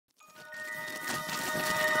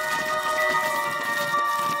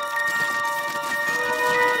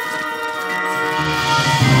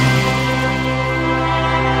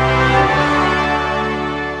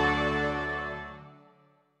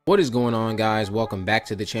What is going on, guys? Welcome back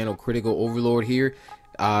to the channel. Critical Overlord here.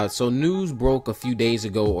 So news broke a few days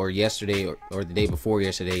ago, or yesterday, or the day before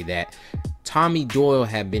yesterday, that Tommy Doyle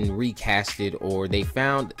had been recasted, or they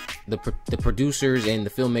found the producers and the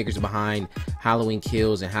filmmakers behind Halloween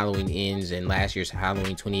Kills and Halloween Ends and last year's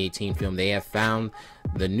Halloween 2018 film. They have found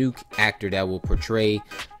the new actor that will portray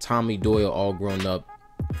Tommy Doyle all grown up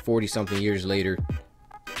 40-something years later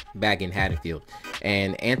back in Haddonfield.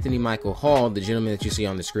 And Anthony Michael Hall, the gentleman that you see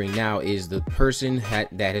on the screen now, is the person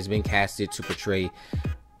that has been casted to portray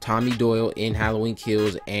Tommy Doyle in Halloween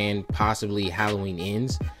Kills and possibly Halloween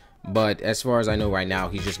Ends. But as far as I know right now,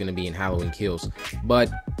 he's just going to be in Halloween Kills.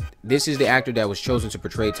 But this is the actor that was chosen to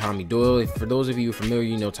portray Tommy Doyle. For those of you familiar,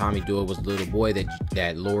 you know Tommy Doyle was the little boy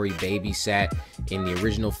that Lori babysat in the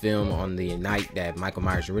original film on the night that Michael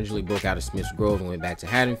Myers originally broke out of Smith's Grove and went back to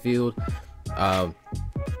Haddonfield.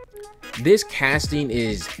 This casting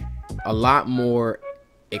is a lot more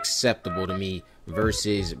acceptable to me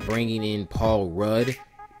versus bringing in Paul Rudd,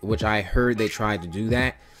 which I heard they tried to do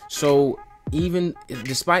that. So even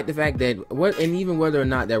despite the fact that even whether or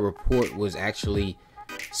not that report was actually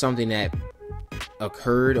something that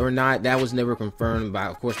occurred or not, that was never confirmed by,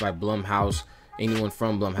 of course, by Blumhouse. Anyone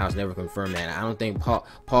from Blumhouse never confirmed that. I don't think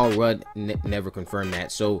Paul Rudd never confirmed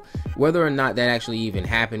that. So whether or not that actually even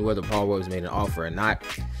happened, whether Paul Rudd was made an offer or not,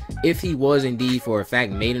 if he was indeed for a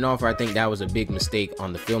fact made an offer, I think that was a big mistake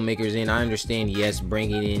on the filmmakers' end. I understand, yes,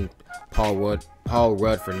 bringing in Paul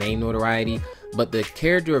Rudd for name notoriety, but the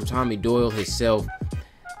character of Tommy Doyle himself,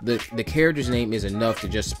 the character's name is enough to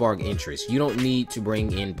just spark interest. You don't need to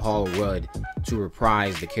bring in Paul Rudd to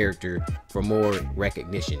reprise the character for more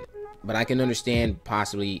recognition. But I can understand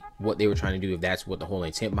possibly what they were trying to do if that's what the whole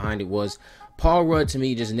intent behind it was. Paul Rudd, to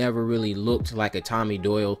me, just never really looked like a Tommy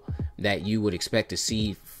Doyle that you would expect to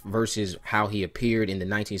see versus how he appeared in the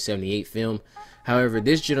 1978 film. However,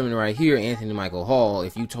 this gentleman right here, Anthony Michael Hall,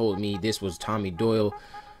 if you told me this was Tommy Doyle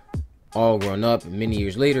all grown up many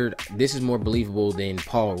years later, this is more believable than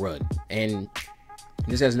Paul Rudd. And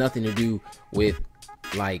this has nothing to do with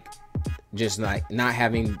just not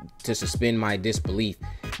having to suspend my disbelief.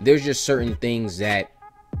 There's just certain things that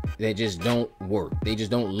just don't work. They just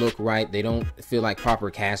don't look right. They don't feel like proper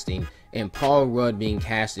casting. And Paul Rudd being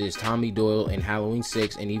casted as Tommy Doyle in Halloween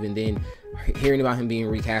 6, and even then hearing about him being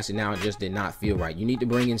recasted now, just did not feel right. You need to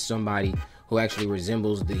bring in somebody who actually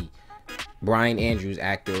resembles the Brian Andrews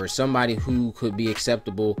actor, or somebody who could be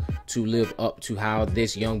acceptable to live up to how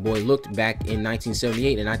this young boy looked back in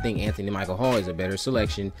 1978. And I think Anthony Michael Hall is a better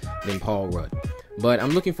selection than Paul Rudd. But I'm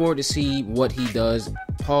looking forward to see what he does.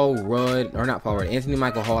 Anthony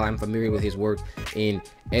Michael Hall, I'm familiar with his work in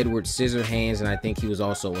Edward Scissorhands, and I think he was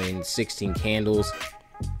also in 16 Candles.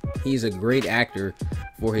 He's a great actor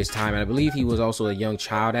for his time, and I believe he was also a young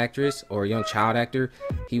child actress or a young child actor.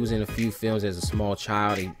 He was in a few films as a small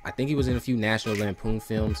child. I think he was in a few National Lampoon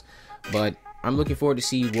films. But I'm looking forward to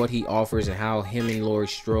see what he offers and how him and Laurie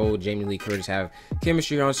Strode, Jamie Lee Curtis have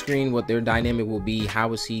chemistry on screen, what their dynamic will be.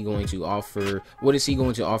 How is he going to offer? What is he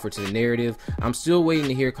going to offer to the narrative? I'm still waiting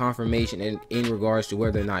to hear confirmation in regards to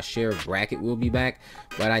whether or not Sheriff Brackett will be back,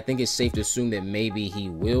 but I think it's safe to assume that maybe he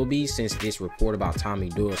will be, since this report about Tommy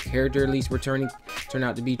Doyle's character at least returning turned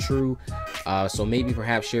out to be true. So maybe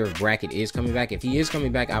perhaps Sheriff Brackett is coming back. If he is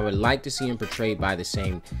coming back, I would like to see him portrayed by the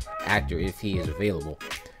same actor if he is available.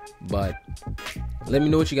 But let me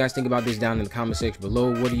know what you guys think about this down in the comment section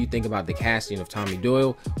below. What do you think about the casting of Tommy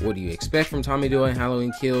Doyle? What do you expect from Tommy Doyle in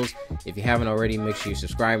Halloween Kills? If you haven't already, make sure you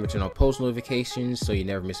subscribe and turn on post notifications so you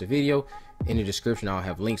never miss a video. In the description, I'll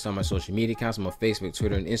have links on my social media accounts. I'm on Facebook,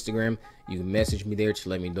 Twitter, and Instagram. You can message me there to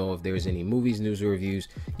let me know if there's any movies, news, or reviews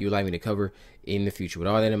you would like me to cover in the future. With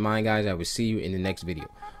all that in mind, guys, I will see you in the next video.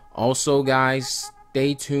 Also, guys,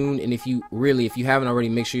 stay tuned, and if you haven't already,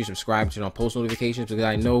 make sure you subscribe and turn on post notifications, because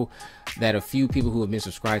I know that a few people who have been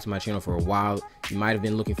subscribed to my channel for a while, you might have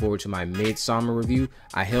been looking forward to my Midsummer review.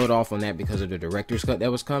 I held off on that because of the director's cut that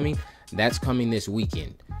was coming. That's coming this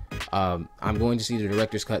weekend. I'm going to see the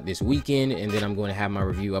director's cut this weekend, and then I'm going to have my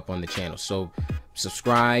review up on the channel. So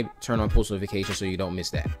subscribe, turn on post notifications so you don't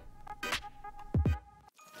miss that.